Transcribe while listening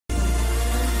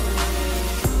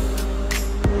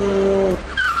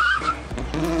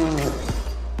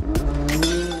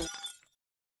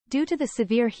Due to the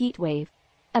severe heat wave,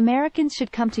 Americans should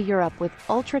come to Europe with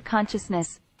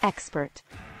ultra-consciousness, expert.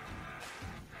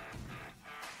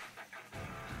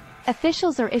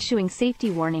 Officials are issuing safety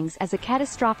warnings as a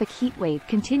catastrophic heat wave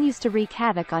continues to wreak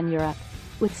havoc on Europe,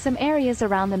 with some areas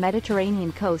around the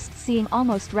Mediterranean coast seeing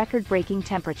almost record-breaking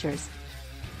temperatures.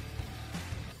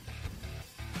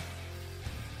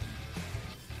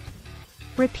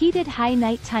 Repeated high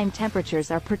nighttime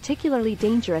temperatures are particularly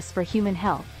dangerous for human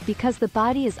health because the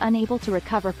body is unable to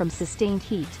recover from sustained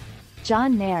heat.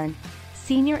 John Nairn,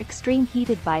 Senior Extreme Heat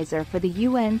Advisor for the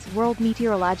UN's World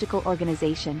Meteorological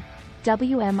Organization,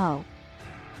 WMO.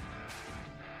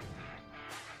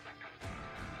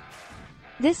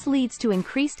 This leads to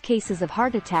increased cases of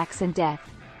heart attacks and death.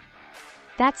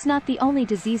 That's not the only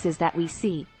diseases that we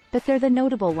see, but they're the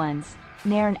notable ones,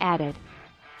 Nairn added.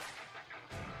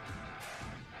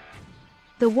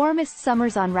 The warmest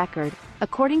summers on record,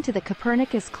 according to the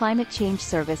Copernicus Climate Change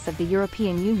Service of the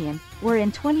European Union, were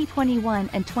in 2021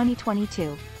 and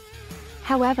 2022.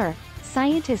 However,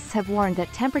 scientists have warned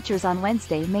that temperatures on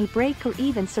Wednesday may break or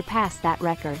even surpass that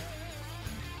record.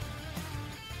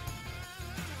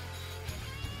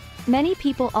 Many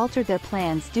people altered their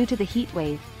plans due to the heat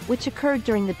wave, which occurred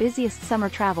during the busiest summer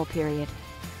travel period.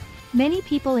 Many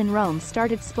people in Rome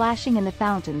started splashing in the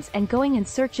fountains and going in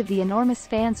search of the enormous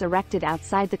fans erected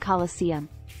outside the Colosseum.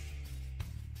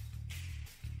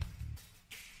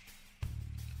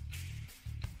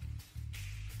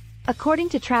 According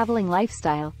to Traveling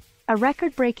Lifestyle, a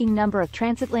record-breaking number of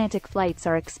transatlantic flights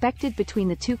are expected between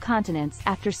the two continents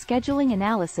after scheduling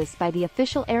analysis by the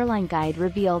official airline guide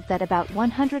revealed that about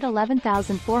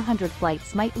 111,400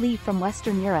 flights might leave from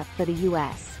Western Europe for the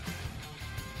U.S.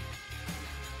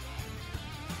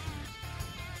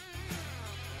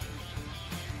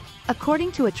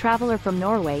 According to a traveler from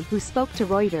Norway who spoke to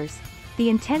Reuters, the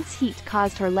intense heat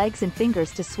caused her legs and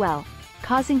fingers to swell,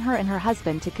 causing her and her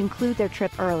husband to conclude their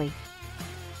trip early.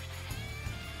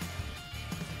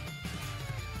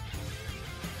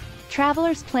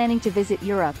 Travelers planning to visit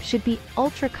Europe should be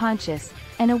ultra-conscious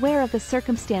and aware of the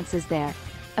circumstances there,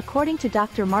 according to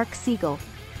Dr. Mark Siegel,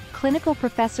 clinical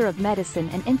professor of medicine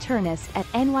and internist at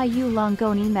NYU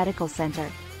Langone Medical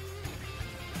Center.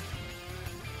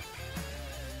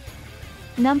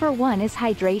 Number 1 is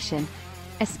hydration,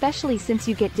 especially since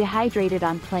you get dehydrated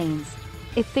on planes.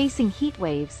 If facing heat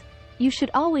waves, you should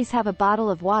always have a bottle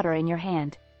of water in your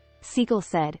hand, Siegel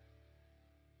said.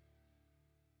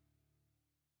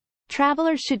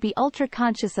 Travelers should be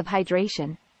ultra-conscious of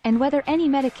hydration, and whether any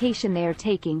medication they are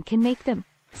taking can make them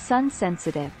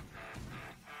sun-sensitive.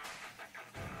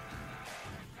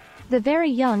 The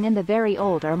very young and the very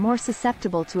old are more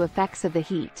susceptible to effects of the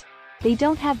heat. They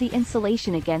don't have the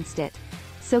insulation against it,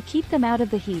 so keep them out of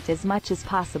the heat as much as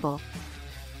possible.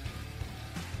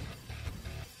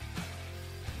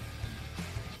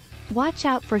 Watch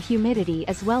out for humidity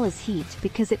as well as heat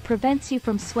because it prevents you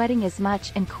from sweating as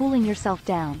much and cooling yourself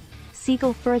down,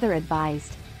 Siegel further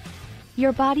advised.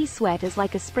 Your body sweat is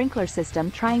like a sprinkler system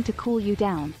trying to cool you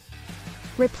down.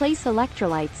 Replace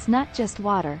electrolytes, not just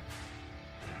water.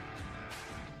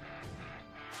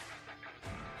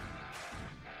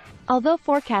 Although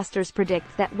forecasters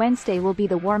predict that Wednesday will be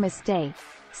the warmest day,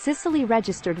 Sicily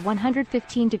registered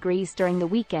 115 degrees during the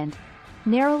weekend,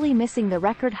 narrowly missing the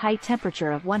record high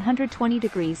temperature of 120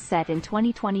 degrees set in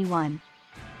 2021.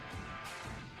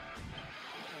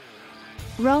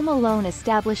 Rome alone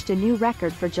established a new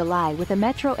record for July with a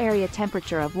metro area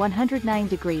temperature of 109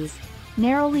 degrees,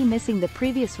 narrowly missing the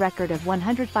previous record of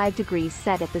 105 degrees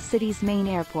set at the city's main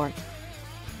airport.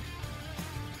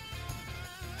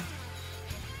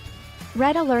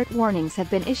 Red alert warnings have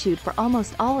been issued for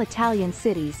almost all Italian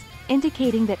cities,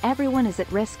 indicating that everyone is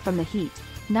at risk from the heat,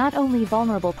 not only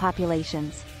vulnerable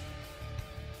populations.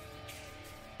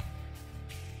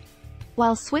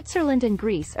 While Switzerland and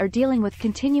Greece are dealing with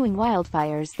continuing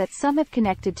wildfires that some have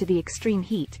connected to the extreme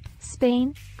heat,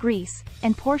 Spain, Greece,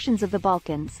 and portions of the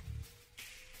Balkans,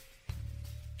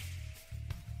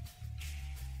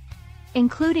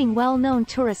 including well-known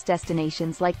tourist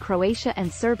destinations like Croatia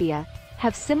and Serbia,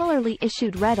 have similarly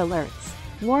issued red alerts,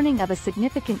 warning of a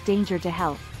significant danger to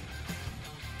health.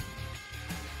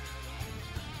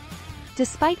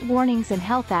 Despite warnings and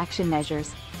health action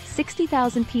measures,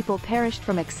 60,000 people perished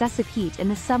from excessive heat in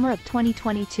the summer of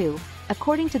 2022,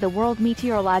 according to the World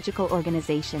Meteorological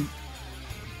Organization.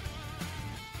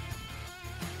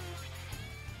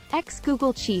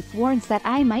 Ex-Google chief warns that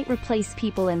AI might replace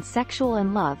people in sexual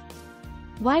and love.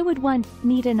 Why would one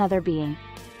need another being?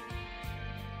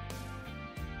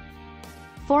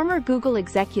 Former Google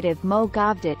executive Mo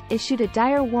Gavdit issued a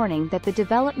dire warning that the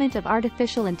development of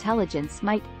artificial intelligence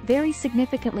might very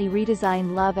significantly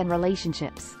redesign love and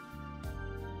relationships.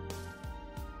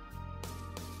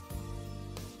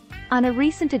 On a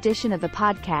recent edition of the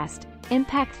podcast,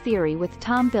 Impact Theory with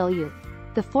Tom Bilyeu,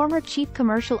 the former chief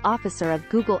commercial officer of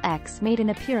Google X made an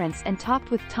appearance and talked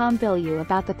with Tom Bilyeu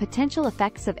about the potential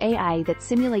effects of AI that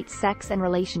simulates sex and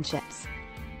relationships.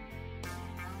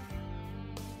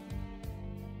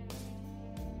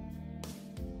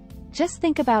 Just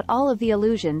think about all of the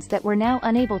illusions that we're now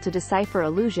unable to decipher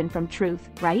illusion from truth,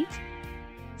 right?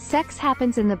 Sex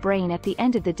happens in the brain at the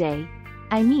end of the day.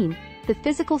 I mean, the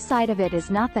physical side of it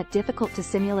is not that difficult to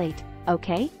simulate,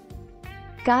 okay?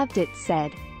 Gavdit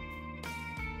said.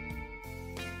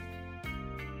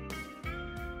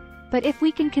 But if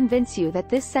we can convince you that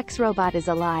this sex robot is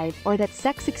alive or that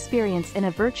sex experience in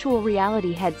a virtual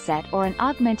reality headset or an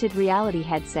augmented reality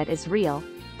headset is real,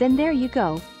 then there you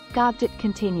go, Gavdit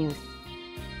continued.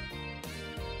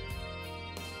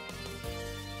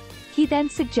 He then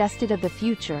suggested of the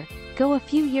future, go a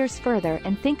few years further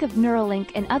and think of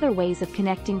Neuralink and other ways of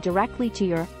connecting directly to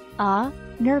your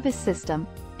nervous system,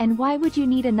 and why would you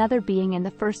need another being in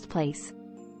the first place?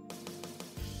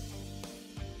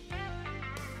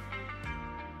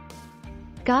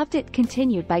 Gavdit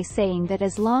continued by saying that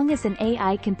as long as an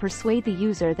AI can persuade the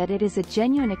user that it is a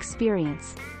genuine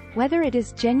experience, whether it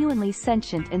is genuinely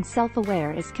sentient and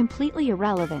self-aware is completely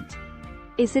irrelevant.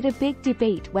 Is it a big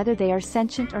debate whether they are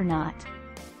sentient or not?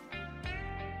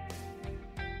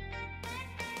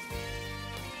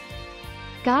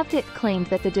 Gavdit claimed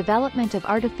that the development of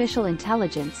artificial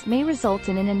intelligence may result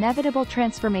in an inevitable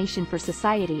transformation for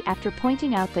society after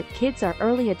pointing out that kids are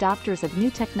early adopters of new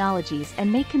technologies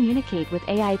and may communicate with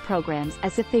AI programs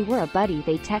as if they were a buddy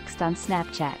they text on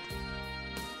Snapchat.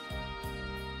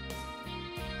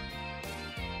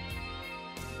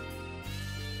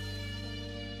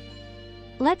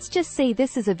 Let's just say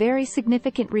this is a very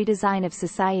significant redesign of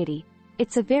society.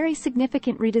 It's a very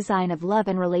significant redesign of love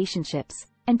and relationships.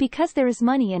 And because there is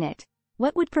money in it,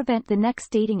 what would prevent the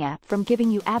next dating app from giving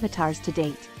you avatars to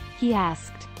date? He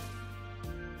asked.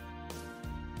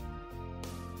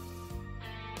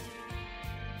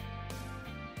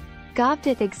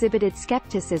 Gavdit exhibited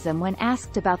skepticism when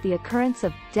asked about the occurrence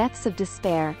of deaths of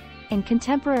despair in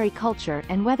contemporary culture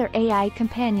and whether AI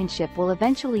companionship will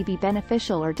eventually be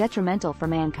beneficial or detrimental for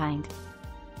mankind.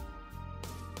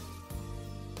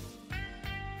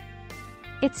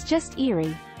 It's just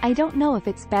eerie. I don't know if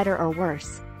it's better or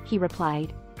worse, he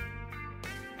replied.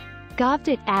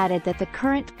 Gavdit added that the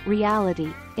current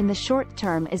reality, in the short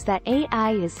term, is that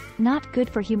AI is not good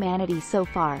for humanity so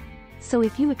far, so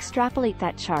if you extrapolate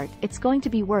that chart, it's going to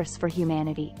be worse for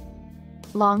humanity.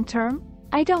 Long term?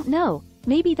 I don't know,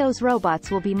 maybe those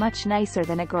robots will be much nicer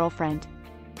than a girlfriend.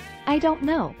 I don't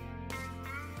know.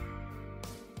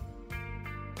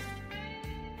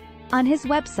 On his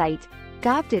website,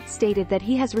 Gavdit stated that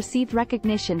he has received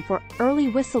recognition for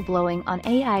early whistleblowing on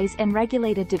AIs and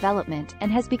regulated development and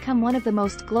has become one of the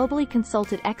most globally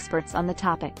consulted experts on the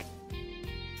topic.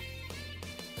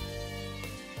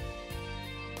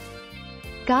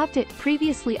 Gavdit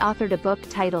previously authored a book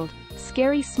titled,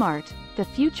 Scary Smart, The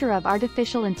Future of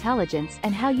Artificial Intelligence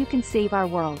and How You Can Save Our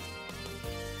World.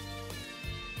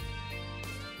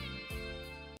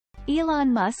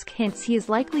 Elon Musk hints he is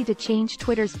likely to change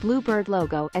Twitter's Bluebird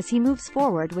logo as he moves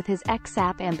forward with his X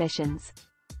app ambitions.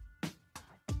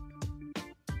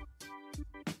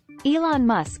 Elon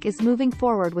Musk is moving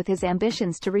forward with his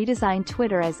ambitions to redesign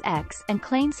Twitter as X and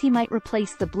claims he might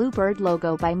replace the Bluebird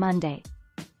logo by Monday.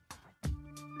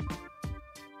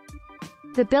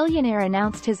 The billionaire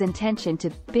announced his intention to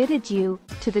bid adieu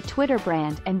to the Twitter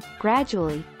brand and,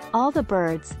 gradually, all the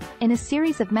birds, in a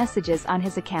series of messages on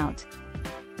his account.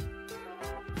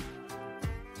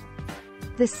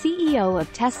 The CEO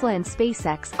of Tesla and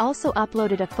SpaceX also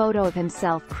uploaded a photo of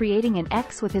himself creating an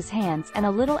X with his hands and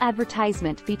a little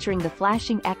advertisement featuring the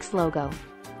flashing X logo.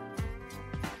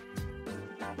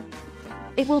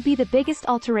 It will be the biggest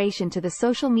alteration to the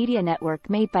social media network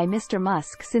made by Mr.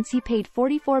 Musk since he paid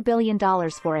 $44 billion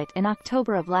for it in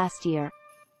October of last year.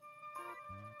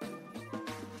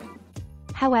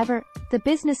 However, the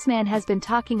businessman has been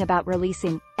talking about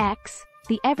releasing X,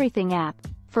 the Everything app,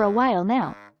 for a while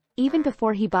now, even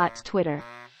before he bought Twitter.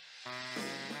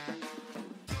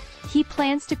 He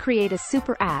plans to create a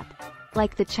super app,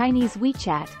 like the Chinese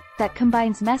WeChat, that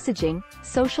combines messaging,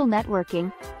 social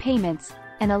networking, payments,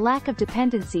 and a lack of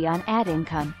dependency on ad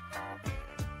income.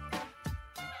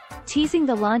 Teasing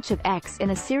the launch of X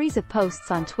in a series of posts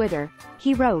on Twitter,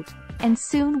 he wrote, "And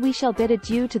soon we shall bid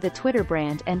adieu to the Twitter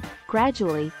brand and,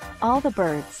 gradually, all the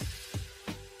birds.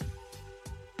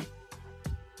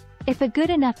 If a good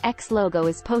enough X logo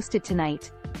is posted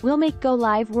tonight, we'll make go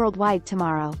live worldwide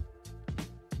tomorrow.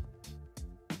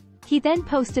 He then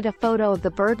posted a photo of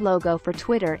the bird logo for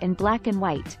Twitter in black and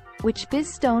white, which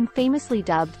Biz Stone famously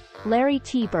dubbed Larry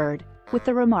T. Bird, with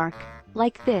the remark,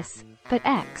 "Like this, but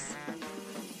X."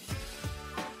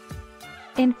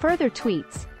 In further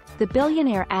tweets, the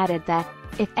billionaire added that,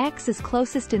 if X is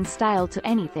closest in style to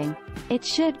anything, it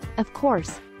should, of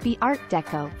course, be Art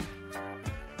Deco.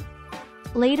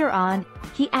 Later on,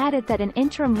 he added that an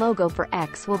interim logo for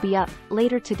X will be up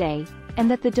later today, and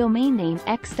that the domain name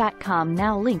x.com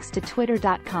now links to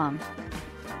twitter.com.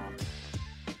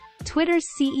 Twitter's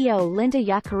CEO Linda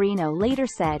Yaccarino later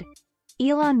said,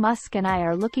 "Elon Musk and I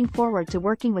are looking forward to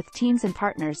working with teams and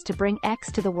partners to bring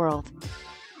X to the world."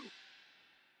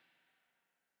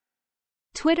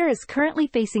 Twitter is currently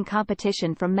facing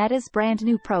competition from Meta's brand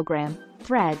new program,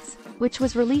 Threads, which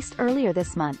was released earlier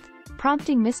this month,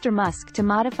 prompting Mr. Musk to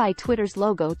modify Twitter's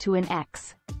logo to an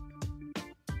X.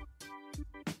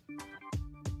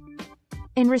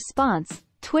 In response,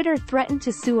 Twitter threatened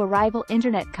to sue a rival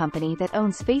internet company that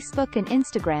owns Facebook and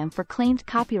Instagram for claimed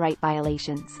copyright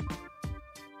violations.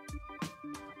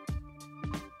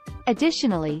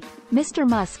 Additionally, Mr.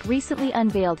 Musk recently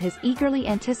unveiled his eagerly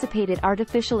anticipated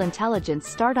artificial intelligence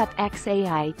startup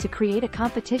xAI to create a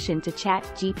competition to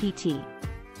ChatGPT.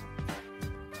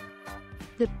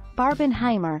 The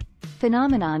Barbenheimer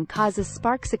phenomenon causes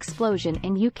sparks explosion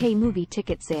in UK movie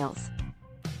ticket sales.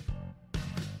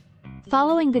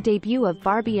 Following the debut of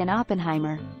Barbie and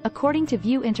Oppenheimer, according to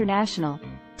View International,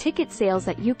 ticket sales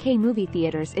at UK movie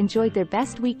theaters enjoyed their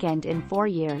best weekend in 4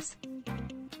 years.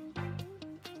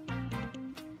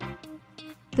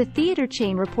 The theater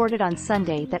chain reported on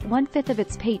Sunday that 1/5 of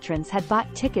its patrons had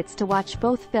bought tickets to watch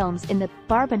both films in the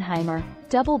Barbenheimer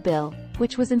double bill,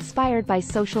 which was inspired by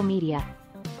social media.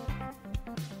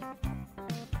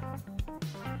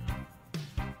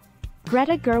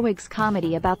 Greta Gerwig's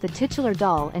comedy about the titular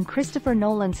doll and Christopher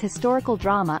Nolan's historical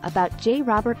drama about J.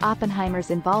 Robert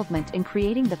Oppenheimer's involvement in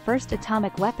creating the first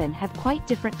atomic weapon have quite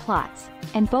different plots,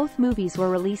 and both movies were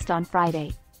released on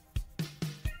Friday.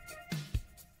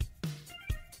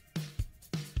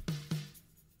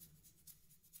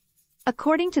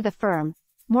 According to the firm,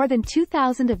 more than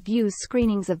 2,000 of View's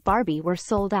screenings of Barbie were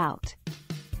sold out.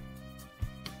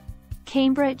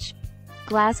 Cambridge,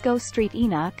 Glasgow Street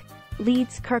Enoch,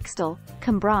 Leeds Kirkstall,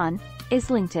 Cambronne,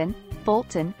 Islington,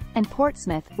 Bolton, and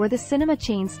Portsmouth were the cinema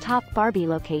chain's top Barbie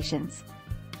locations.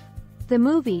 The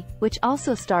movie, which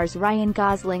also stars Ryan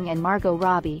Gosling and Margot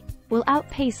Robbie, will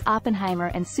outpace Oppenheimer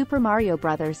and Super Mario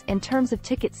Bros. In terms of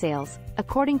ticket sales,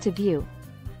 according to View.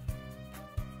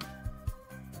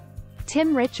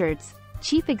 Tim Richards,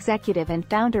 chief executive and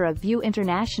founder of View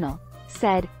International,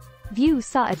 said, "View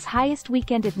saw its highest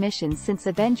weekend admissions since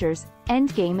Avengers: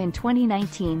 Endgame in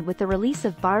 2019 with the release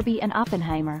of Barbie and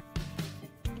Oppenheimer."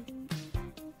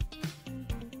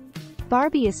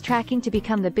 Barbie is tracking to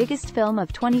become the biggest film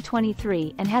of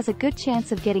 2023 and has a good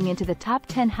chance of getting into the top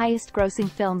 10 highest-grossing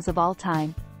films of all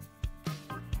time.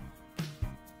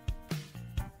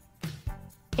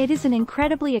 It is an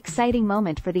incredibly exciting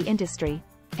moment for the industry,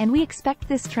 and we expect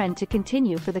this trend to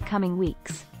continue for the coming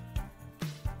weeks.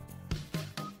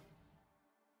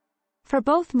 For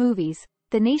both movies,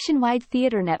 the nationwide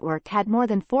theater network had more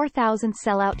than 4,000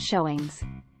 sellout showings.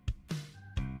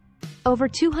 Over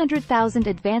 200,000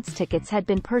 advance tickets had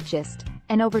been purchased,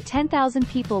 and over 10,000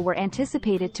 people were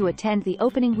anticipated to attend the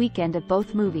opening weekend of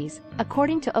both movies,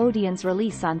 according to Odeon's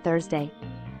release on Thursday.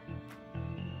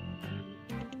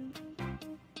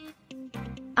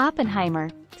 Oppenheimer,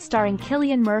 starring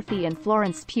Cillian Murphy and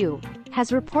Florence Pugh,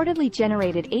 has reportedly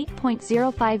generated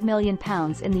 £8.05 million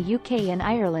in the UK and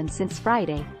Ireland since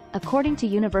Friday, according to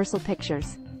Universal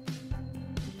Pictures.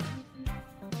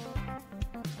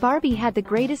 Barbie had the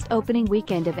greatest opening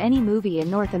weekend of any movie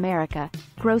in North America,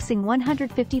 grossing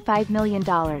 $155 million,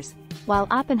 while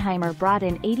Oppenheimer brought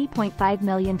in $80.5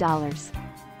 million.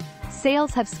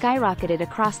 Sales have skyrocketed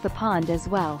across the pond as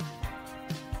well.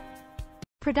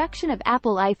 Production of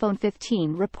Apple iPhone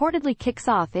 15 reportedly kicks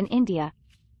off in India.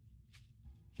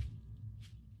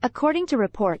 According to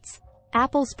reports,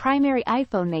 Apple's primary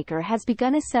iPhone maker has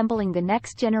begun assembling the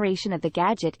next generation of the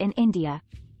gadget in India.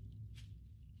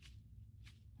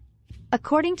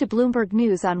 According to Bloomberg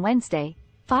News on Wednesday,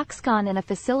 Foxconn and a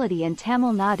facility in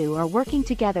Tamil Nadu are working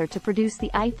together to produce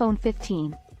the iPhone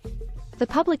 15. The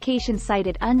publication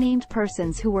cited unnamed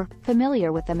persons who were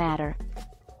familiar with the matter.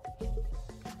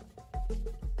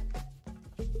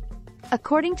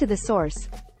 According to the source,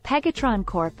 Pegatron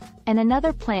Corp., and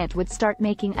another plant would start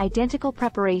making identical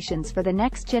preparations for the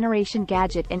next generation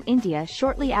gadget in India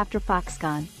shortly after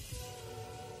Foxconn.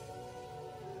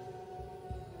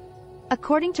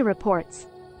 According to reports,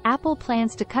 Apple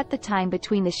plans to cut the time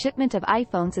between the shipment of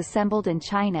iPhones assembled in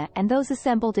China and those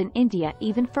assembled in India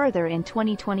even further in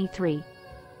 2023.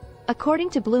 According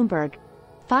to Bloomberg,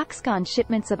 Foxconn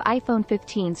shipments of iPhone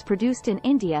 15s produced in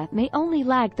India may only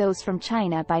lag those from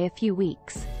China by a few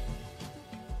weeks.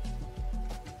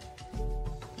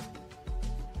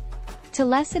 To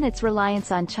lessen its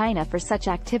reliance on China for such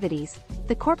activities,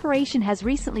 the corporation has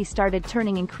recently started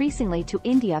turning increasingly to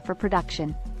India for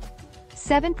production.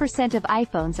 7% of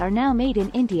iPhones are now made in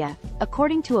India,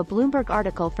 according to a Bloomberg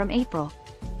article from April.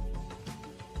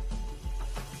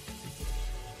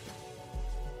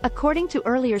 According to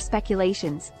earlier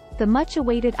speculations, the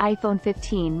much-awaited iPhone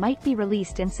 15 might be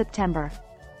released in September.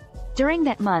 During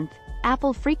that month,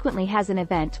 Apple frequently has an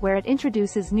event where it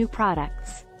introduces new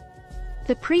products.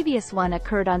 The previous one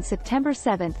occurred on September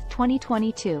 7,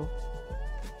 2022.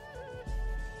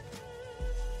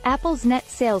 Apple's net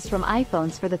sales from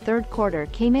iPhones for the third quarter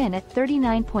came in at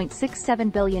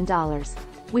 $39.67 billion,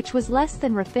 which was less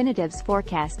than Refinitive's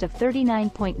forecast of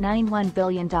 $39.91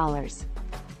 billion.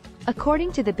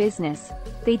 According to the business,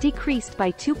 they decreased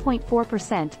by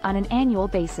 2.4% on an annual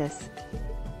basis.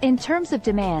 In terms of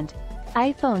demand,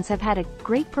 iPhones have had a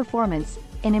great performance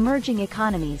in emerging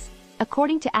economies,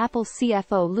 according to Apple's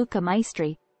CFO Luca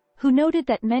Maestri, who noted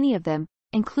that many of them,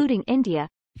 including India,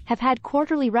 have had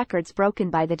quarterly records broken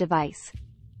by the device.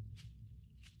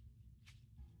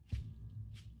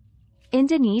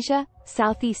 Indonesia,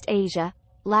 Southeast Asia,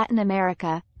 Latin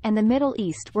America, and the Middle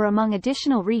East were among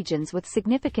additional regions with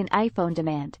significant iPhone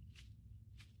demand.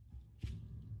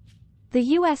 The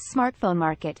U.S. smartphone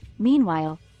market,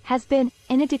 meanwhile, has been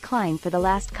in a decline for the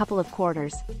last couple of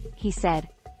quarters, he said.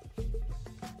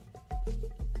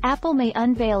 Apple may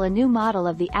unveil a new model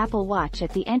of the Apple Watch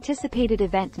at the anticipated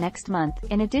event next month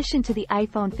in addition to the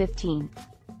iPhone 15.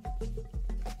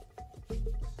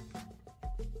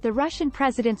 The Russian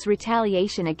president's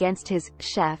retaliation against his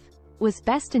chef was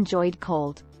best enjoyed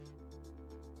cold.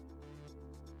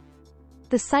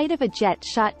 The sight of a jet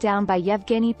shot down by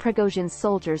Yevgeny Prigozhin's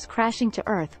soldiers crashing to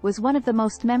earth was one of the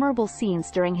most memorable scenes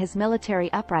during his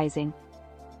military uprising.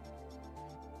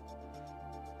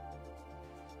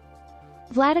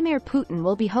 Vladimir Putin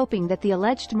will be hoping that the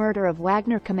alleged murder of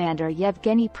Wagner commander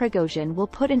Yevgeny Prigozhin will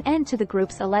put an end to the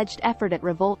group's alleged effort at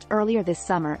revolt earlier this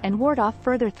summer and ward off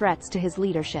further threats to his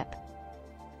leadership.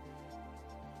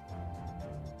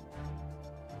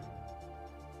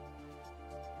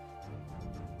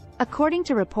 According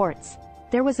to reports,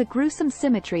 there was a gruesome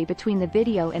symmetry between the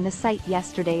video and the sight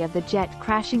yesterday of the jet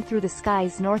crashing through the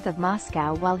skies north of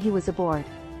Moscow while he was aboard.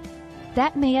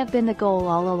 That may have been the goal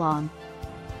all along.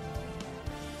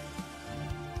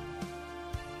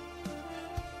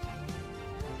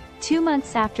 Two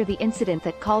months after the incident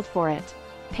that called for it,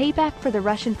 payback for the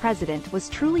Russian president was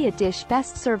truly a dish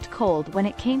best served cold when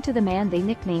it came to the man they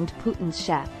nicknamed Putin's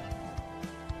chef.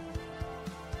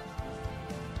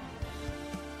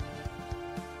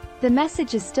 The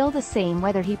message is still the same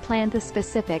whether he planned the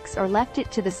specifics or left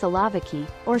it to the Siloviki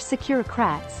or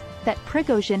Securokrats that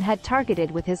Prigozhin had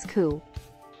targeted with his coup.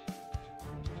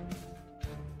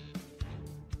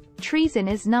 Treason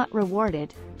is not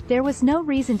rewarded. There was no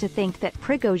reason to think that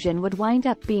Prigozhin would wind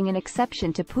up being an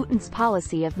exception to Putin's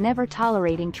policy of never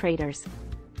tolerating traitors.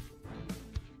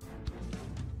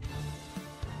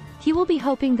 He will be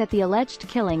hoping that the alleged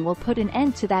killing will put an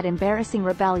end to that embarrassing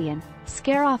rebellion,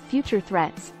 scare off future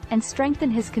threats, and strengthen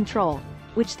his control,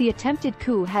 which the attempted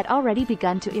coup had already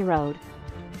begun to erode.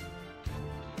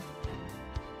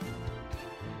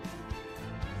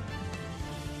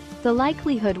 The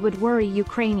likelihood would worry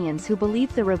Ukrainians who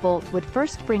believed the revolt would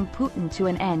first bring Putin to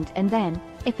an end and then,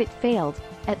 if it failed,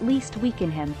 at least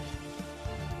weaken him.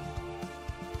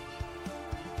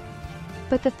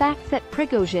 But the fact that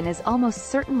Prigozhin is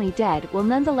almost certainly dead will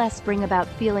nonetheless bring about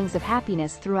feelings of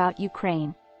happiness throughout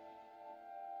Ukraine.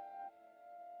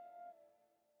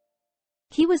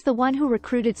 He was the one who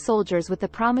recruited soldiers with the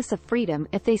promise of freedom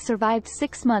if they survived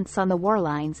 6 months on the war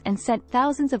lines and sent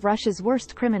thousands of Russia's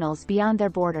worst criminals beyond their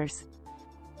borders.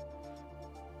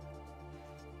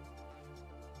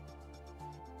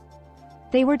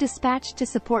 They were dispatched to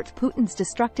support Putin's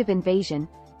destructive invasion,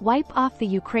 wipe off the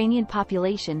Ukrainian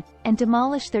population, and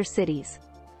demolish their cities.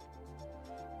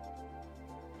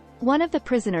 One of the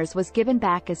prisoners was given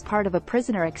back as part of a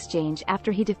prisoner exchange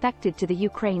after he defected to the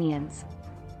Ukrainians.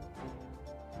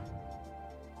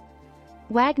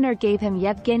 Wagner gave him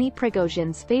Yevgeny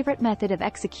Prigozhin's favorite method of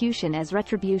execution as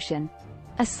retribution,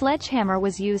 A sledgehammer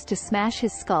was used to smash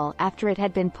his skull after it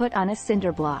had been put on a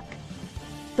cinder block.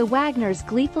 The Wagners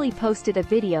gleefully posted a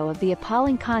video of the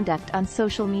appalling conduct on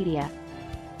social media.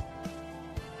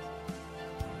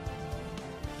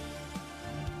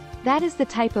 That is the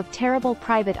type of terrible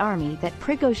private army that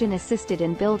Prigozhin assisted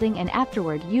in building and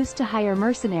afterward used to hire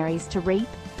mercenaries to rape,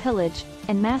 pillage,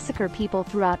 and massacre people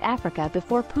throughout Africa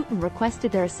before Putin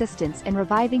requested their assistance in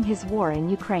reviving his war in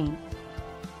Ukraine.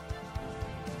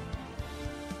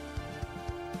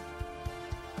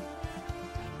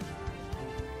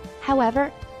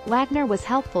 However, Wagner was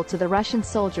helpful to the Russian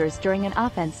soldiers during an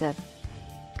offensive.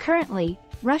 Currently,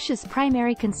 Russia's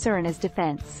primary concern is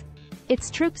defense. Its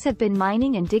troops have been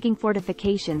mining and digging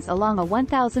fortifications along a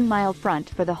 1,000-mile front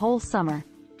for the whole summer.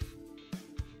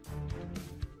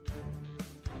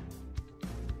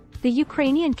 The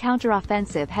Ukrainian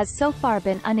counteroffensive has so far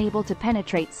been unable to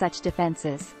penetrate such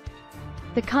defenses.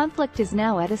 The conflict is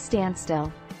now at a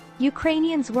standstill.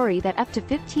 Ukrainians worry that up to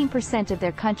 15% of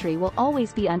their country will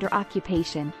always be under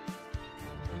occupation.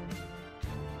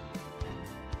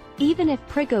 Even if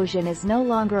Prigozhin is no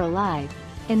longer alive,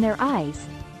 in their eyes,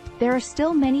 there are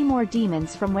still many more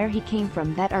demons from where he came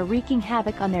from that are wreaking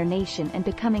havoc on their nation and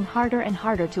becoming harder and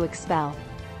harder to expel.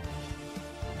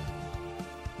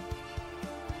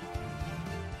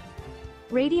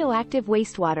 Radioactive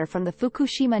wastewater from the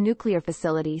Fukushima nuclear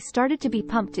facility started to be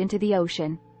pumped into the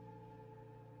ocean.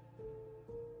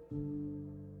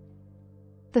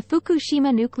 The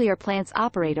Fukushima nuclear plant's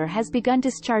operator has begun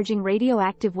discharging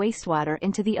radioactive wastewater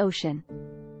into the ocean.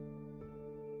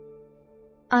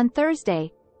 On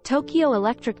Thursday, Tokyo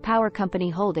Electric Power Company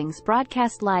Holdings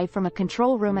broadcast live from a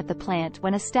control room at the plant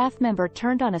when a staff member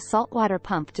turned on a saltwater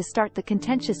pump to start the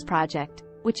contentious project,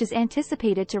 which is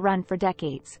anticipated to run for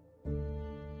decades.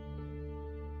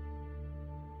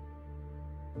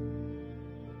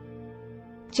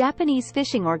 Japanese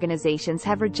fishing organizations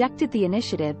have rejected the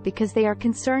initiative because they are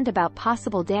concerned about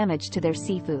possible damage to their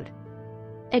seafood.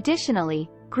 Additionally,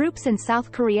 groups in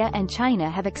South Korea and China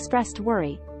have expressed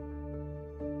worry.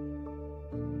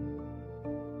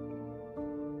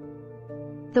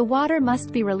 The water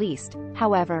must be released,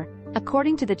 however,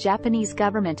 according to the Japanese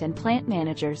government and plant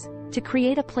managers, to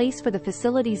create a place for the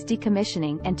facility's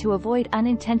decommissioning and to avoid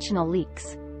unintentional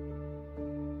leaks.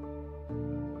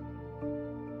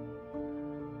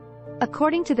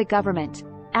 According to the government,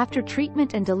 after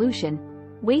treatment and dilution,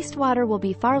 wastewater will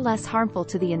be far less harmful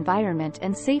to the environment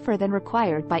and safer than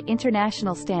required by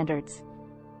international standards.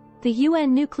 The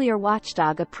UN nuclear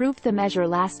watchdog approved the measure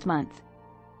last month.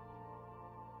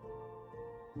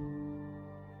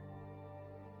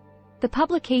 The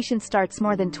publication starts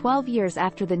more than 12 years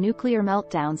after the nuclear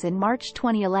meltdowns in March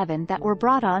 2011 that were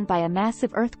brought on by a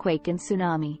massive earthquake and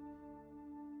tsunami.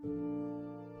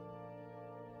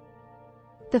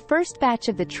 The first batch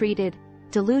of the treated,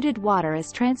 diluted water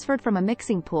is transferred from a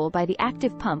mixing pool by the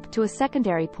active pump to a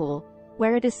secondary pool,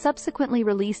 where it is subsequently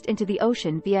released into the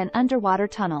ocean via an underwater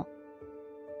tunnel.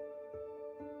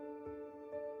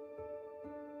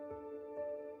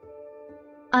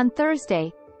 On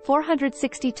Thursday,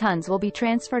 460 tons will be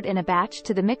transferred in a batch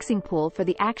to the mixing pool for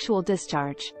the actual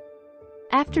discharge.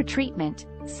 After treatment,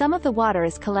 some of the water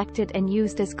is collected and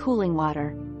used as cooling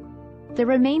water. The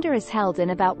remainder is held in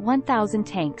about 1,000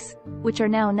 tanks, which are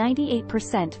now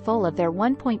 98% full of their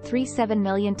 1.37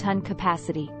 million ton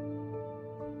capacity.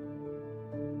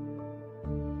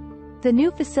 The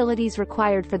new facilities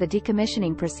required for the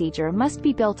decommissioning procedure must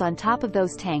be built on top of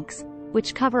those tanks,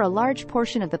 which cover a large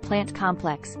portion of the plant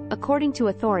complex, according to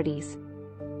authorities.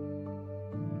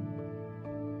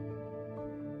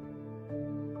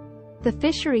 The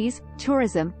fisheries,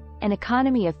 tourism, and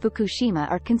economy of Fukushima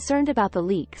are concerned about the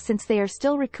leak since they are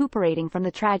still recuperating from the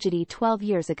tragedy 12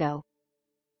 years ago.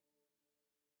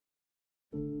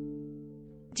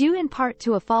 Due in part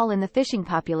to a fall in the fishing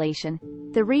population,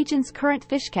 the region's current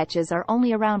fish catches are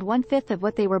only around 1/5 of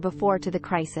what they were before to the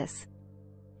crisis.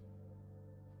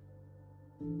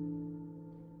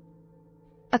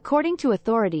 According to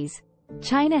authorities,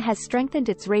 China has strengthened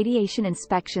its radiation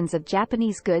inspections of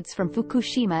Japanese goods from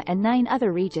Fukushima and 9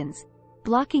 other regions,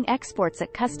 blocking exports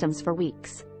at customs for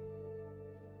weeks.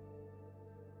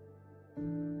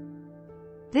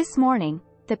 This morning,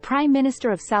 the Prime Minister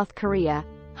of South Korea,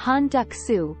 Han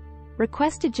Duck-soo,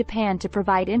 requested Japan to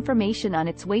provide information on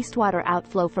its wastewater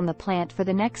outflow from the plant for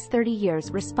the next 30 years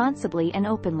responsibly and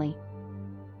openly.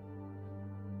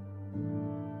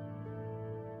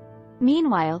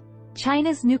 Meanwhile,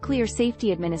 China's Nuclear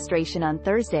Safety Administration on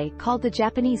Thursday called the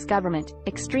Japanese government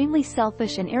extremely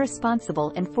selfish and irresponsible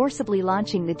in forcibly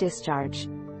launching the discharge,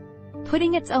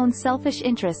 putting its own selfish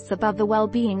interests above the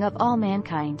well-being of all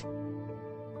mankind.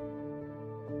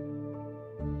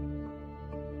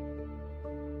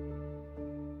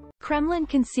 Kremlin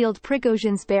concealed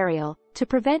Prigozhin's burial, to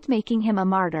prevent making him a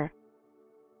martyr.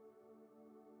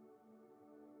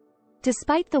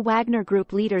 Despite the Wagner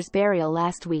Group leader's burial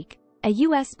last week, a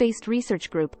US-based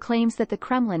research group claims that the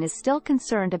Kremlin is still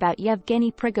concerned about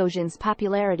Yevgeny Prigozhin's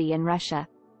popularity in Russia.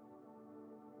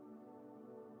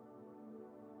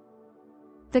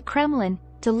 The Kremlin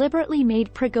deliberately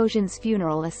made Prigozhin's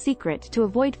funeral a secret to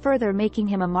avoid further making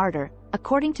him a martyr,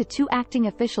 according to two acting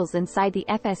officials inside the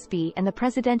FSB and the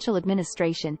presidential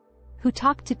administration, who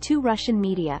talked to two Russian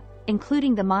media,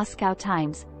 including the Moscow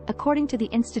Times, according to the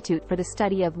Institute for the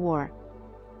Study of War.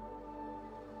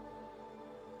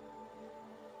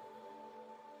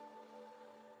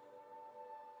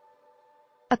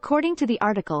 According to the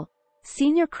article,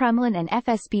 senior Kremlin and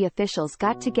FSB officials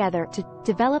got together to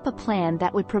develop a plan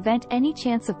that would prevent any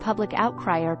chance of public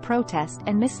outcry or protest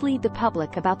and mislead the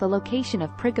public about the location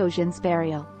of Prigozhin's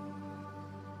burial.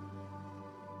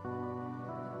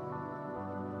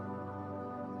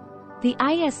 The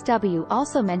ISW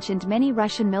also mentioned many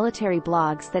Russian military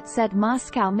blogs that said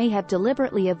Moscow may have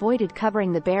deliberately avoided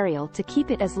covering the burial to keep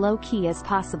it as low-key as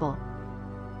possible.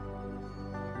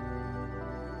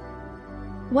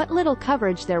 What little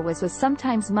coverage there was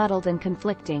sometimes muddled and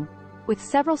conflicting, with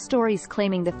several stories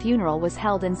claiming the funeral was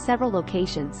held in several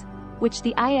locations, which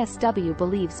the ISW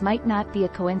believes might not be a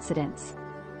coincidence.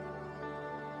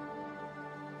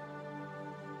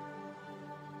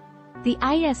 The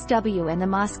ISW and the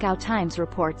Moscow Times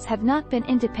reports have not been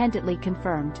independently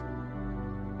confirmed.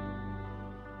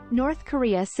 North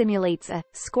Korea simulates a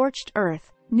scorched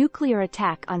earth nuclear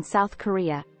attack on South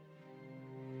Korea.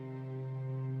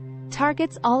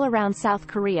 Targets all around South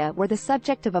Korea were the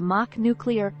subject of a mock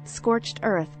nuclear scorched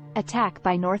earth attack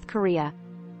by North Korea.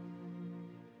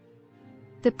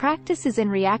 The practice is in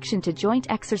reaction to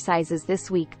joint exercises this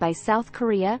week by South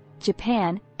Korea,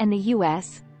 Japan, and the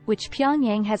US, which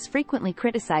Pyongyang has frequently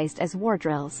criticized as war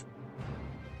drills.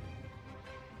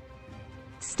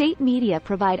 State media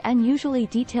provide unusually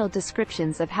detailed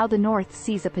descriptions of how the North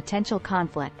sees a potential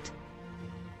conflict.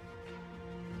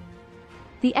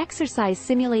 The exercise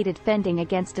simulated fending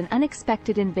against an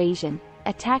unexpected invasion,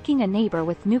 attacking a neighbor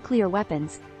with nuclear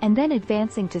weapons, and then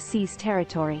advancing to seize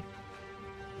territory.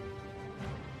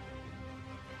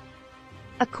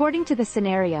 According to the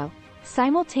scenario,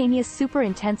 simultaneous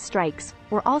super-intense strikes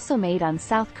were also made on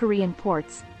South Korean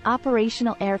ports,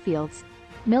 operational airfields,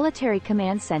 military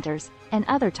command centers, and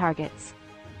other targets.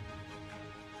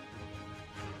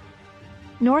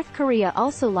 North Korea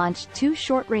also launched two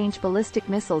short-range ballistic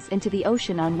missiles into the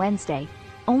ocean on Wednesday,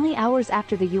 only hours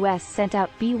after the U.S. sent out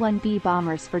B-1B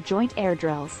bombers for joint air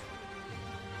drills.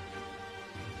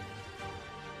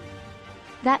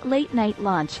 That late-night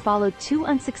launch followed two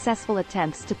unsuccessful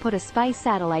attempts to put a spy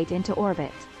satellite into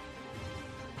orbit.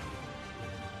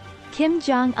 Kim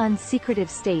Jong-un's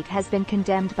secretive state has been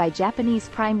condemned by Japanese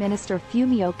Prime Minister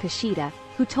Fumio Kishida,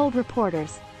 who told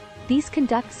reporters, "These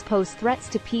conducts pose threats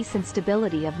to peace and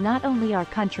stability of not only our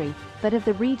country, but of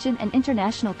the region and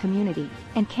international community,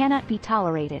 and cannot be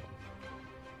tolerated."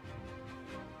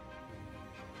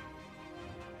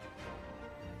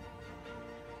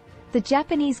 The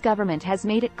Japanese government has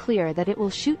made it clear that it will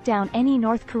shoot down any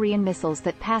North Korean missiles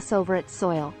that pass over its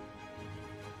soil.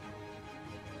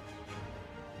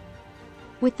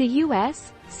 With the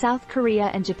US, South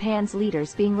Korea and Japan's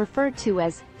leaders being referred to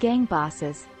as gang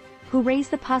bosses, who raise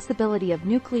the possibility of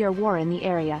nuclear war in the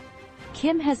area,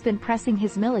 Kim has been pressing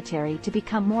his military to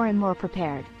become more and more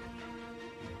prepared.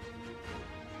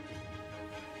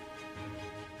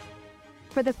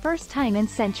 For the first time in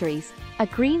centuries, a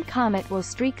green comet will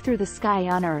streak through the sky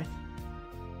on Earth.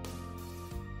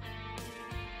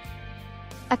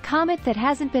 A comet that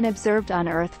hasn't been observed on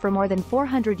Earth for more than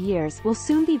 400 years will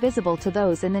soon be visible to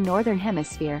those in the Northern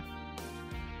Hemisphere.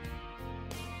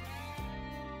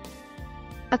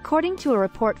 According to a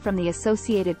report from the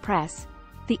Associated Press,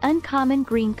 the uncommon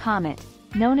green comet,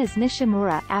 known as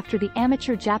Nishimura after the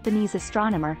amateur Japanese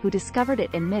astronomer who discovered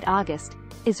it in mid-August,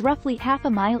 is roughly half a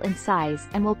mile in size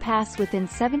and will pass within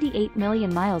 78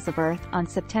 million miles of Earth on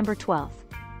September 12.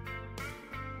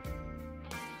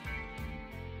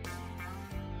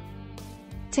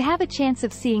 To have a chance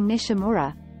of seeing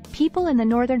Nishimura, people in the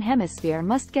Northern Hemisphere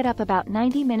must get up about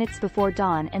 90 minutes before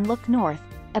dawn and look north,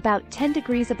 about 10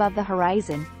 degrees above the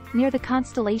horizon, near the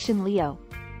constellation Leo.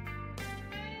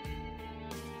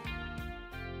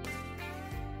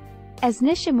 As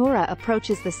Nishimura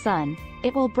approaches the Sun,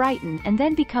 it will brighten and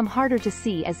then become harder to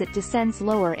see as it descends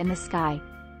lower in the sky.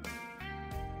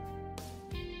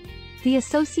 The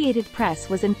Associated Press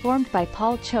was informed by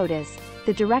Paul Chodas,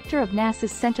 the director of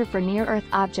NASA's Center for Near-Earth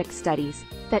Object Studies,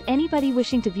 that anybody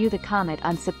wishing to view the comet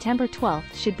on September 12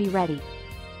 should be ready.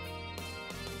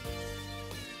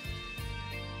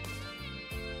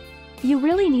 You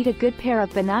really need a good pair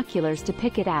of binoculars to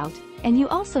pick it out, and you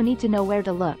also need to know where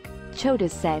to look,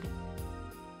 Chodas said.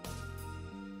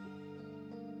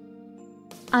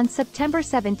 On September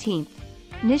 17,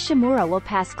 Nishimura will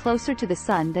pass closer to the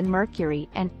Sun than Mercury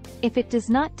and, if it does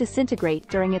not disintegrate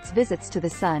during its visits to the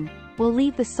Sun, will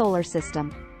leave the solar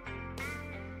system.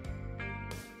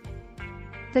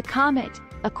 The comet,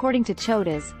 according to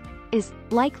Chodas, is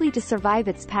likely to survive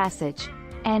its passage,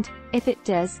 and, if it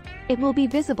does, it will be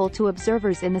visible to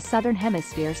observers in the southern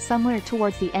hemisphere somewhere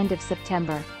towards the end of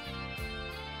September.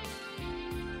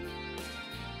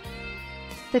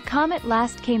 The comet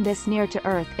last came this near to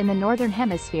Earth in the northern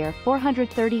hemisphere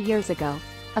 430 years ago,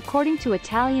 according to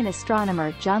Italian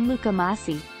astronomer Gianluca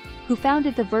Massi, who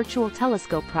founded the Virtual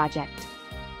Telescope project.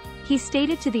 He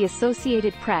stated to the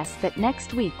Associated Press that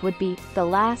next week would be the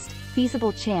last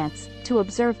feasible chance to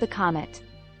observe the comet.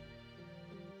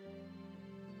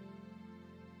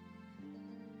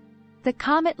 The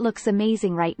comet looks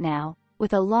amazing right now,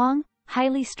 with a long,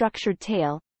 highly structured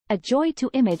tail, a joy to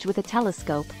image with a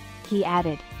telescope, he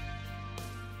added.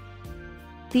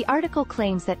 The article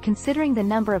claims that considering the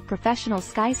number of professional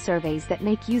sky surveys that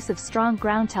make use of strong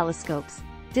ground telescopes,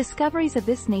 discoveries of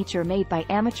this nature made by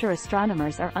amateur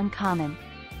astronomers are uncommon.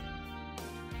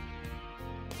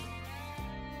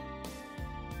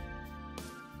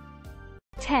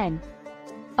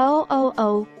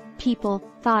 People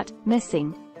thought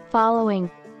missing following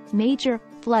major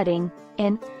flooding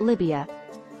in Libya.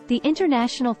 The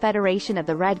International Federation of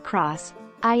the Red Cross,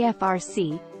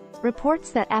 IFRC,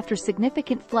 reports that after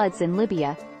significant floods in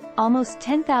Libya, almost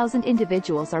 10,000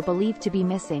 individuals are believed to be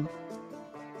missing.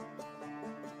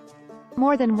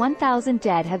 More than 1,000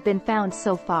 dead have been found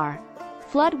so far.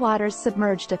 Floodwaters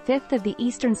submerged a fifth of the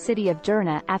eastern city of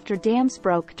Derna after dams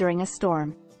broke during a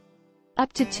storm.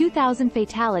 Up to 2,000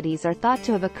 fatalities are thought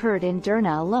to have occurred in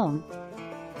Derna alone.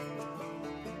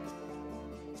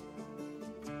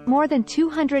 More than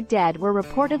 200 dead were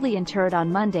reportedly interred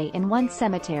on Monday in one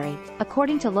cemetery,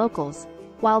 according to locals,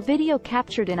 while video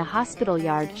captured in a hospital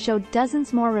yard showed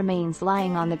dozens more remains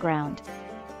lying on the ground.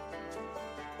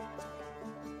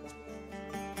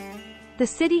 The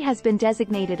city has been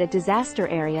designated a disaster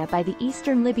area by the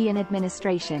Eastern Libyan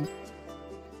administration.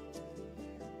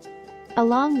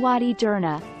 Along Wadi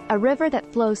Derna, a river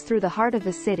that flows through the heart of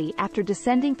the city after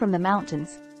descending from the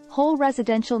mountains, whole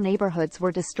residential neighborhoods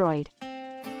were destroyed.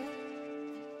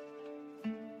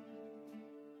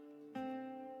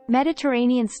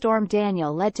 Mediterranean storm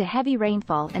Daniel led to heavy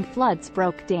rainfall and floods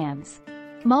broke dams.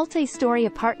 Multi-story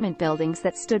apartment buildings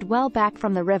that stood well back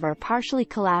from the river partially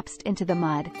collapsed into the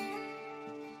mud.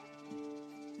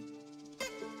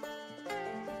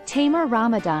 Tamer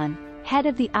Ramadan, head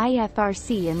of the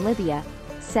IFRC in Libya,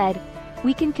 said,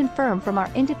 "We can confirm from our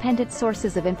independent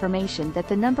sources of information that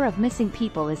the number of missing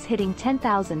people is hitting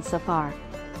 10,000 so far.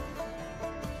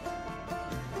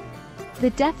 The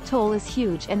death toll is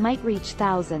huge and might reach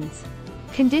thousands.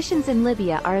 Conditions in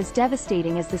Libya are as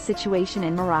devastating as the situation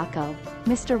in Morocco,"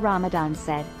 Mr. Ramadan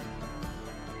said.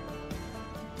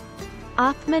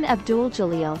 Othman Abdul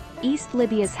Jalil, East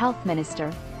Libya's health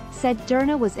minister, said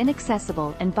Derna was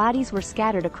inaccessible and bodies were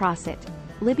scattered across it,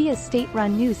 Libya's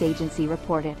state-run news agency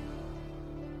reported.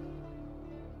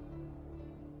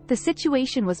 The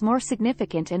situation was more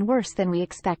significant and worse than we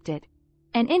expected.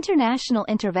 An international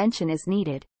intervention is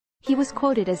needed, he was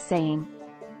quoted as saying.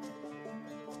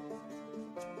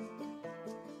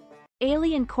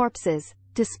 Alien corpses,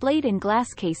 displayed in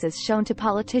glass cases shown to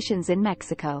politicians in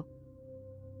Mexico.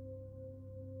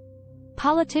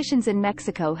 Politicians in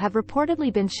Mexico have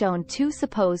reportedly been shown two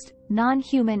supposed,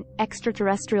 non-human,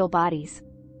 extraterrestrial bodies.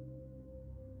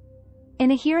 In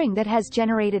a hearing that has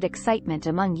generated excitement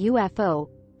among UFO,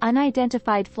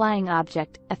 unidentified flying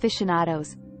object,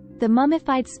 aficionados, the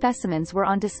mummified specimens were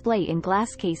on display in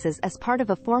glass cases as part of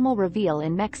a formal reveal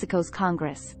in Mexico's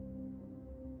Congress.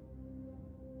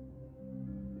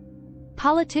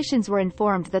 Politicians were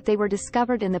informed that they were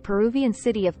discovered in the Peruvian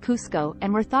city of Cusco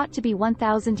and were thought to be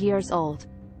 1,000 years old.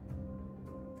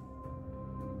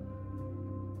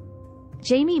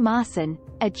 Jamie Mawson,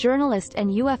 a journalist and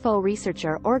UFO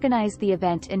researcher, organized the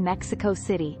event in Mexico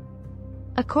City.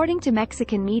 According to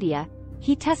Mexican media,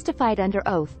 he testified under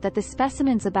oath that the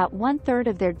specimens, about one-third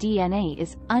of their DNA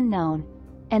is unknown,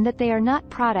 and that they are not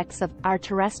products of our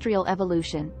terrestrial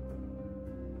evolution.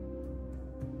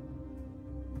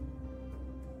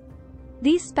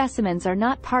 These specimens are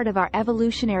not part of our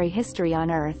evolutionary history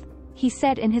on Earth, he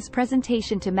said in his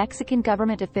presentation to Mexican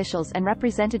government officials and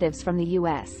representatives from the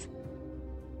U.S.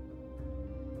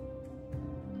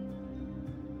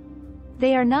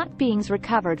 They are not beings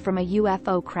recovered from a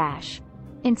UFO crash.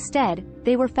 Instead,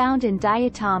 they were found in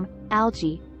diatom,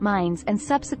 algae, mines and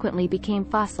subsequently became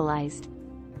fossilized.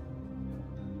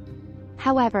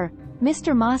 However,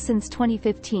 Mr. Mawson's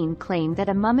 2015 claim that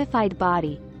a mummified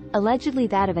body, allegedly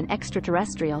that of an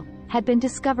extraterrestrial, had been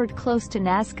discovered close to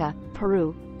Nazca,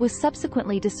 Peru, was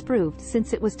subsequently disproved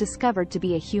since it was discovered to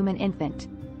be a human infant.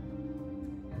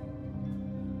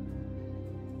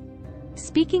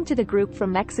 Speaking to the group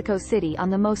from Mexico City on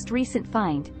the most recent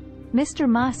find, Mr.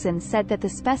 Mawson said that the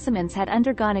specimens had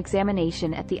undergone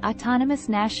examination at the Autonomous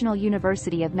National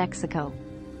University of Mexico.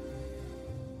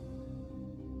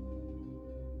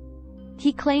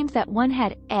 He claimed that one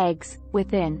had eggs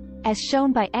within, as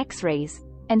shown by X-rays,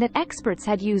 and that experts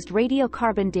had used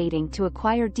radiocarbon dating to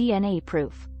acquire DNA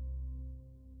proof.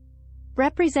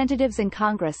 Representatives in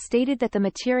Congress stated that the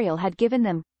material had given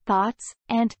them thoughts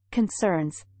and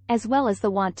concerns, as well as the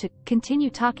want to continue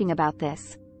talking about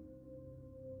this.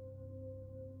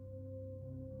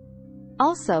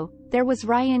 Also, there was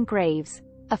Ryan Graves,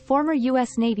 a former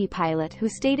U.S. Navy pilot who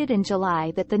stated in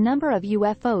July that the number of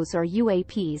UFOs or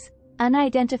UAPs,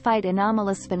 unidentified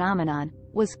anomalous phenomenon,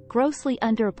 was grossly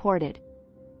underreported.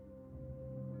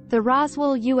 The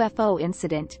Roswell UFO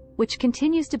incident, which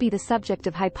continues to be the subject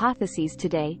of hypotheses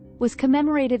today, was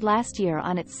commemorated last year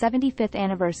on its 75th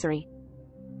anniversary.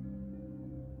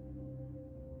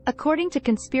 According to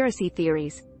conspiracy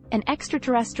theories, an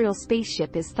extraterrestrial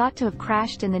spaceship is thought to have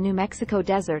crashed in the New Mexico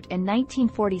desert in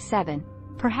 1947,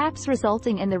 perhaps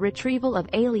resulting in the retrieval of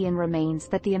alien remains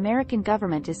that the American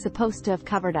government is supposed to have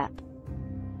covered up.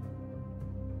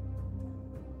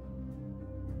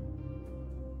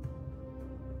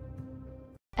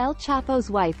 El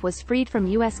Chapo's wife was freed from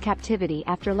U.S. captivity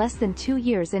after less than 2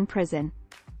 years in prison.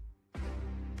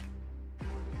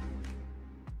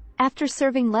 After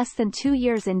serving less than 2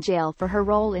 years in jail for her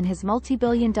role in his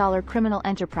multi-billion-dollar criminal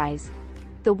enterprise,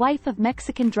 the wife of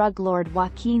Mexican drug lord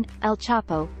Joaquín El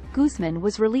Chapo Guzmán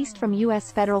was released from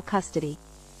U.S. federal custody.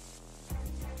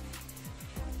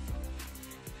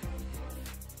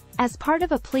 As part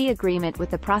of a plea agreement with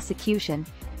the prosecution,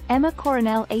 Emma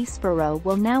Coronel Aspero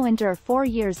will now endure 4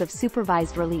 years of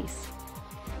supervised release.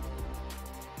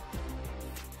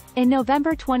 In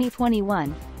November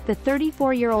 2021, the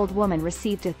 34-year-old woman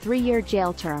received a 3-year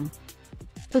jail term.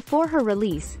 Before her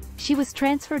release, she was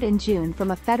transferred in June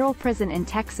from a federal prison in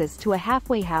Texas to a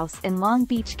halfway house in Long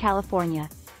Beach, California.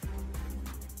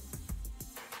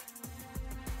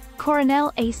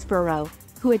 Coronel Aspero,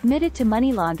 who admitted to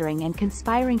money laundering and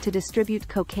conspiring to distribute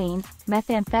cocaine,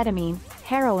 methamphetamine,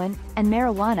 heroin, and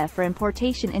marijuana for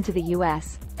importation into the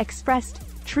U.S., expressed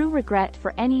true regret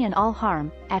for any and all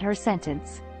harm at her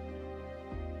sentence.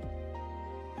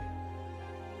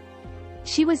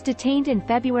 She was detained in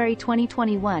February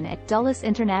 2021 at Dulles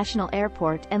International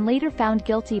Airport and later found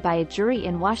guilty by a jury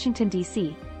in Washington,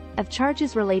 D.C., of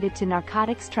charges related to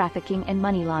narcotics trafficking and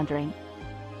money laundering.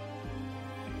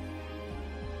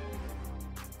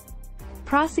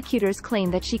 Prosecutors claim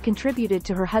that she contributed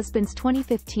to her husband's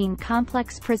 2015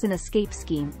 complex prison escape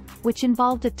scheme, which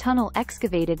involved a tunnel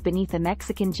excavated beneath a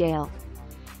Mexican jail.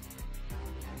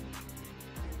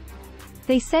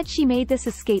 They said she made this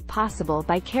escape possible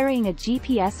by carrying a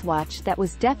GPS watch that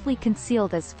was deftly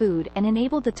concealed as food and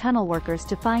enabled the tunnel workers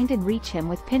to find and reach him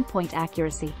with pinpoint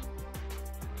accuracy.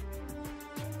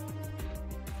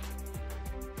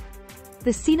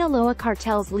 The Sinaloa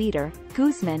cartel's leader,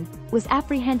 Guzmán, was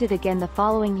apprehended again the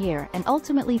following year and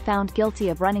ultimately found guilty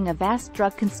of running a vast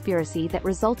drug conspiracy that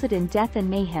resulted in death and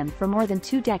mayhem for more than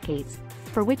 2 decades,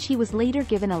 for which he was later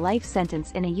given a life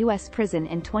sentence in a U.S. prison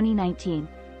in 2019.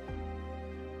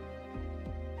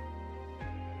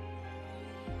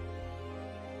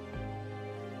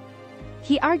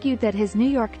 He argued that his New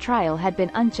York trial had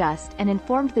been unjust and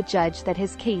informed the judge that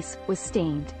his case was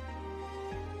stained.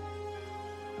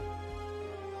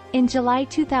 In July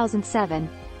 2007,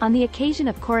 on the occasion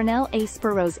of Coronel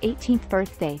Aspero's 18th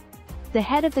birthday, the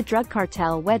head of the drug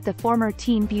cartel wed the former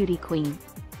teen beauty queen.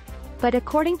 But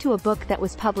according to a book that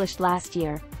was published last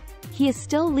year, he is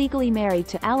still legally married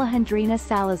to Alejandrina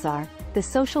Salazar, the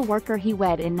social worker he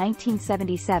wed in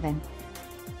 1977.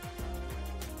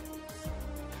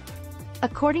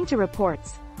 According to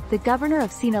reports, the governor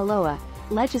of Sinaloa,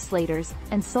 legislators,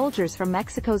 and soldiers from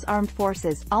Mexico's armed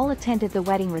forces all attended the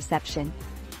wedding reception.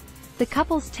 The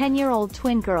couple's 10-year-old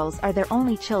twin girls are their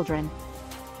only children.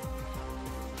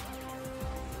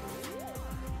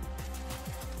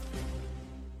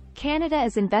 Canada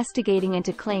is investigating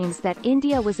into claims that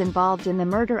India was involved in the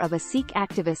murder of a Sikh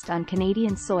activist on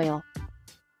Canadian soil.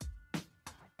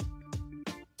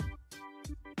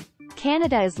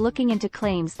 Canada is looking into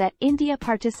claims that India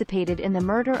participated in the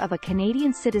murder of a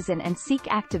Canadian citizen and Sikh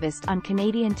activist on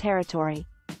Canadian territory.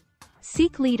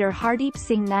 Sikh leader Hardeep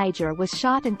Singh Nijjar was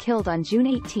shot and killed on June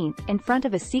 18 in front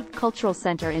of a Sikh cultural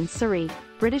centre in Surrey,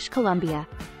 British Columbia.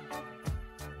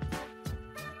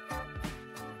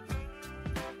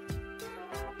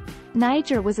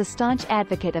 Nijjar was a staunch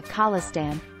advocate of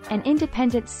Khalistan, an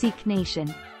independent Sikh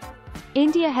nation.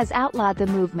 India has outlawed the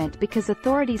movement because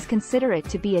authorities consider it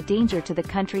to be a danger to the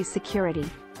country's security.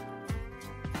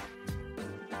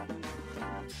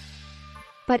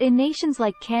 But in nations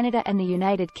like Canada and the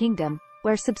United Kingdom,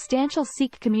 where substantial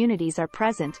Sikh communities are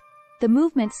present, the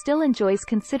movement still enjoys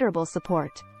considerable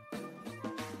support.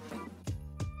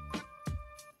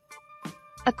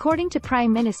 According to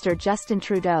Prime Minister Justin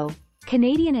Trudeau,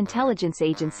 Canadian intelligence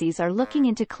agencies are looking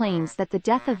into claims that the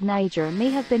death of Nijjar may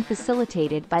have been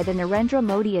facilitated by the Narendra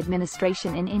Modi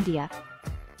administration in India.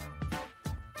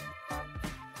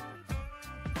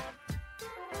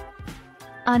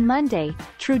 On Monday,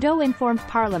 Trudeau informed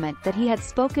Parliament that he had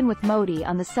spoken with Modi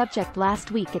on the subject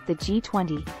last week at the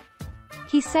G20.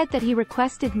 He said that he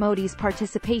requested Modi's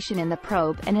participation in the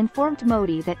probe and informed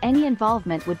Modi that any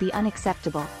involvement would be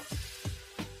unacceptable.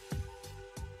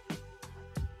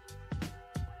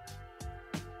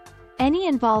 Any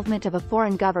involvement of a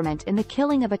foreign government in the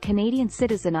killing of a Canadian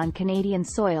citizen on Canadian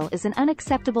soil is an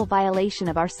unacceptable violation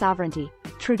of our sovereignty,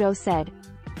 Trudeau said.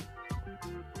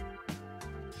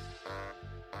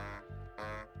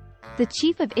 The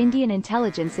chief of Indian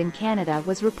intelligence in Canada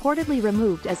was reportedly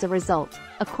removed as a result,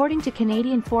 according to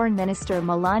Canadian Foreign Minister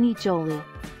Melanie Joly.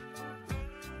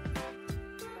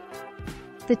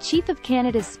 The chief of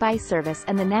Canada's spy service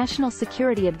and the National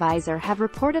Security Advisor have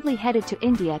reportedly headed to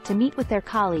India to meet with their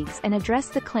colleagues and address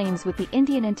the claims with the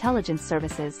Indian intelligence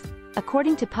services,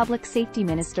 according to Public Safety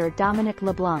Minister Dominic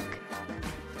LeBlanc.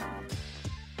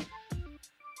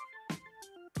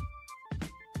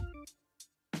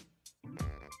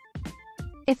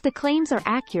 If the claims are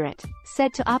accurate,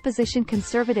 said to opposition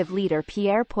Conservative leader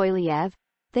Pierre Poilievre,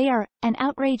 they are an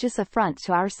outrageous affront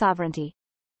to our sovereignty.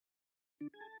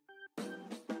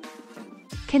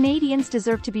 Canadians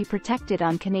deserve to be protected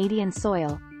on Canadian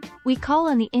soil. We call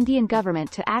on the Indian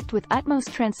government to act with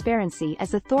utmost transparency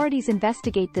as authorities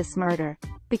investigate this murder,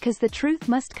 because the truth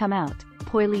must come out,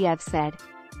 Poilievre said.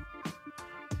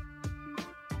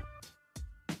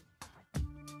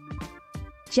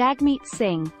 Jagmeet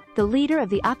Singh, the leader of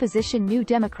the opposition New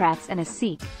Democrats and a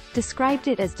Sikh, described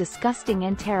it as disgusting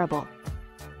and terrible.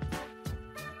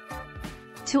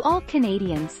 To all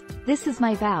Canadians, this is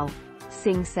my vow,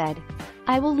 Singh said.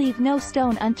 I will leave no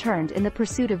stone unturned in the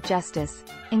pursuit of justice,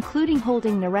 including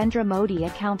holding Narendra Modi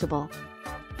accountable.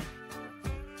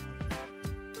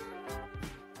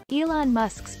 Elon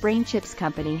Musk's brain chips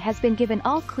company has been given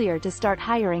all clear to start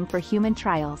hiring for human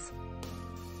trials.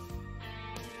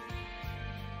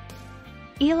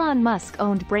 Elon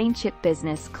Musk-owned brain chip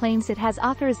business claims it has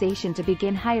authorization to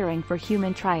begin hiring for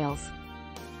human trials.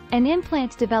 An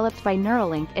implant developed by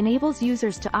Neuralink enables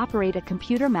users to operate a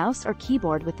computer mouse or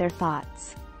keyboard with their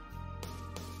thoughts.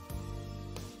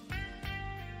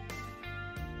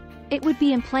 It would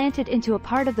be implanted into a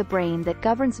part of the brain that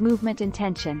governs movement and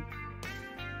tension.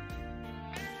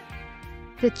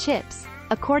 The chips,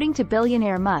 according to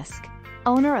billionaire Musk,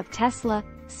 owner of Tesla,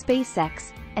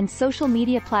 SpaceX, and social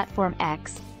media platform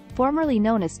X, formerly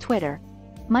known as Twitter,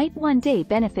 might one day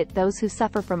benefit those who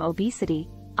suffer from obesity,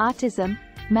 autism,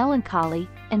 melancholy,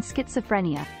 and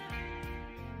schizophrenia.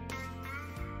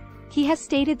 He has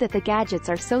stated that the gadgets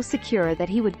are so secure that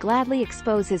he would gladly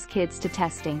expose his kids to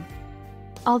testing.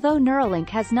 Although Neuralink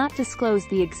has not disclosed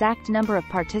the exact number of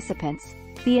participants,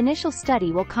 the initial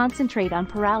study will concentrate on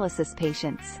paralysis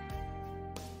patients.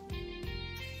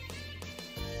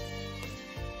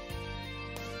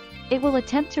 It will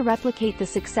attempt to replicate the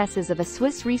successes of a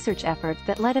Swiss research effort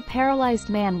that let a paralyzed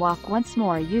man walk once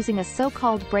more using a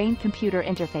so-called brain-computer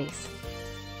interface.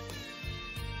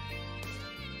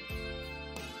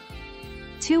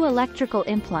 2 electrical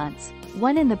implants,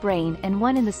 one in the brain and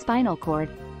one in the spinal cord,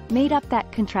 made up that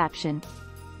contraption.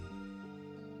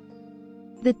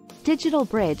 The digital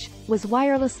bridge was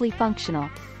wirelessly functional,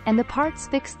 and the parts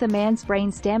fixed the man's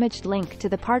brain's damaged link to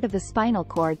the part of the spinal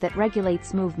cord that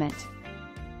regulates movement.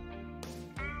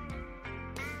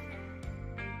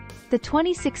 The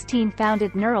 2016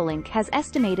 founded Neuralink has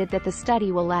estimated that the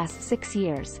study will last 6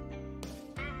 years.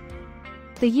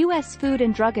 The U.S. Food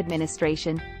and Drug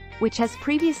Administration, which has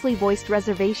previously voiced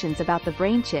reservations about the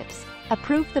brain chips,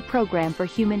 approved the program for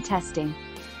human testing.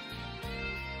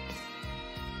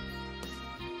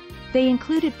 They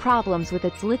included problems with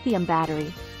its lithium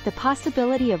battery, the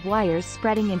possibility of wires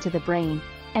spreading into the brain,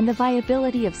 and the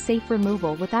viability of safe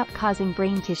removal without causing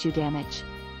brain tissue damage.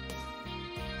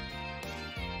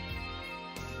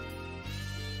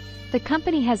 The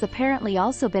company has apparently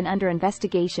also been under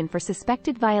investigation for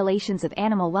suspected violations of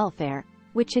animal welfare,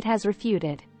 which it has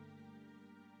refuted.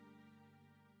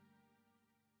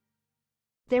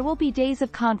 There will be days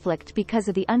of conflict because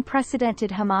of the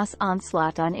unprecedented Hamas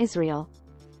onslaught on Israel.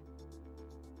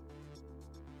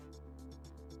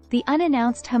 The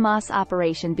unannounced Hamas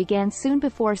operation began soon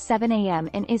before 7 a.m.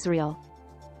 in Israel.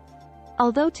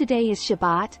 Although today is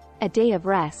Shabbat, a day of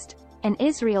rest, and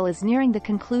Israel is nearing the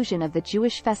conclusion of the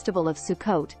Jewish festival of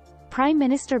Sukkot, Prime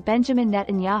Minister Benjamin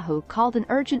Netanyahu called an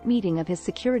urgent meeting of his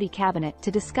security cabinet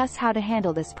to discuss how to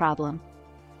handle this problem.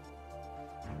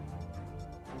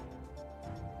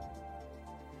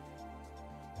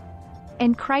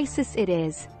 In crisis it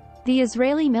is. The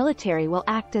Israeli military will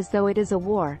act as though it is a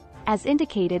war, as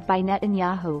indicated by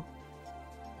Netanyahu.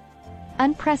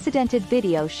 Unprecedented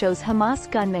video shows Hamas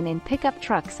gunmen in pickup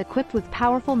trucks equipped with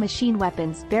powerful machine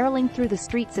weapons barreling through the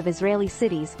streets of Israeli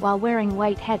cities while wearing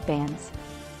white headbands.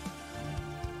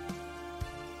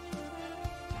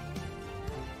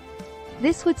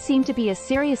 This would seem to be a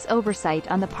serious oversight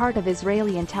on the part of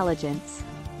Israeli intelligence.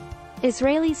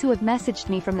 Israelis who have messaged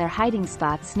me from their hiding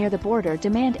spots near the border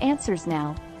demand answers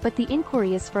now, but the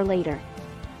inquiry is for later.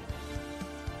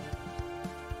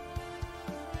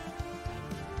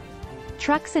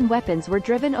 Trucks and weapons were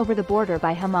driven over the border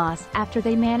by Hamas after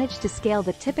they managed to scale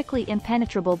the typically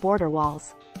impenetrable border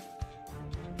walls.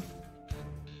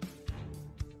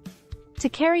 To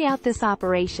carry out this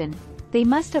operation, they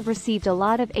must have received a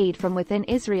lot of aid from within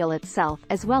Israel itself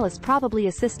as well as probably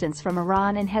assistance from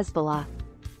Iran and Hezbollah.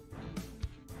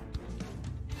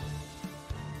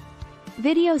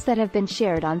 Videos that have been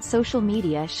shared on social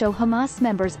media show Hamas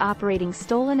members operating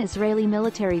stolen Israeli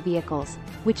military vehicles,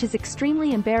 which is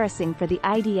extremely embarrassing for the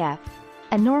IDF,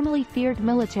 a normally feared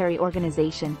military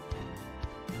organization.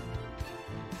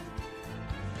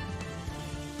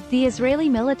 The Israeli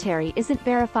military isn't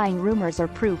verifying rumors or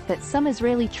proof that some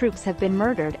Israeli troops have been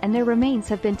murdered and their remains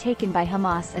have been taken by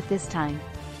Hamas at this time.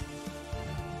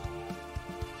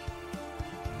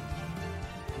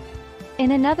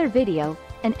 In another video,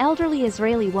 an elderly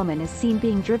Israeli woman is seen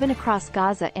being driven across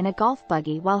Gaza in a golf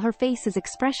buggy while her face is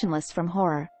expressionless from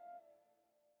horror.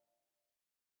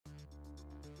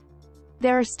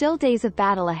 There are still days of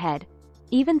battle ahead,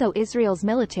 even though Israel's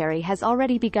military has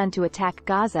already begun to attack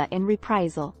Gaza in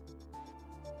reprisal.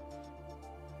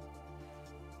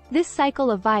 This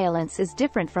cycle of violence is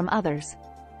different from others.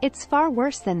 It's far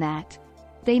worse than that.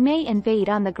 They may invade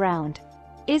on the ground.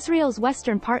 Israel's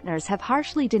Western partners have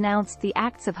harshly denounced the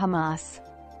acts of Hamas.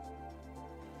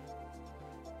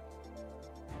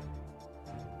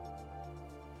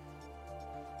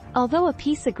 Although a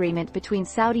peace agreement between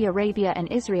Saudi Arabia and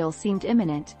Israel seemed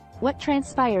imminent, what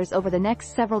transpires over the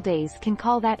next several days can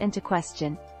call that into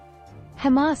question.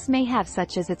 Hamas may have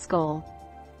such as its goal.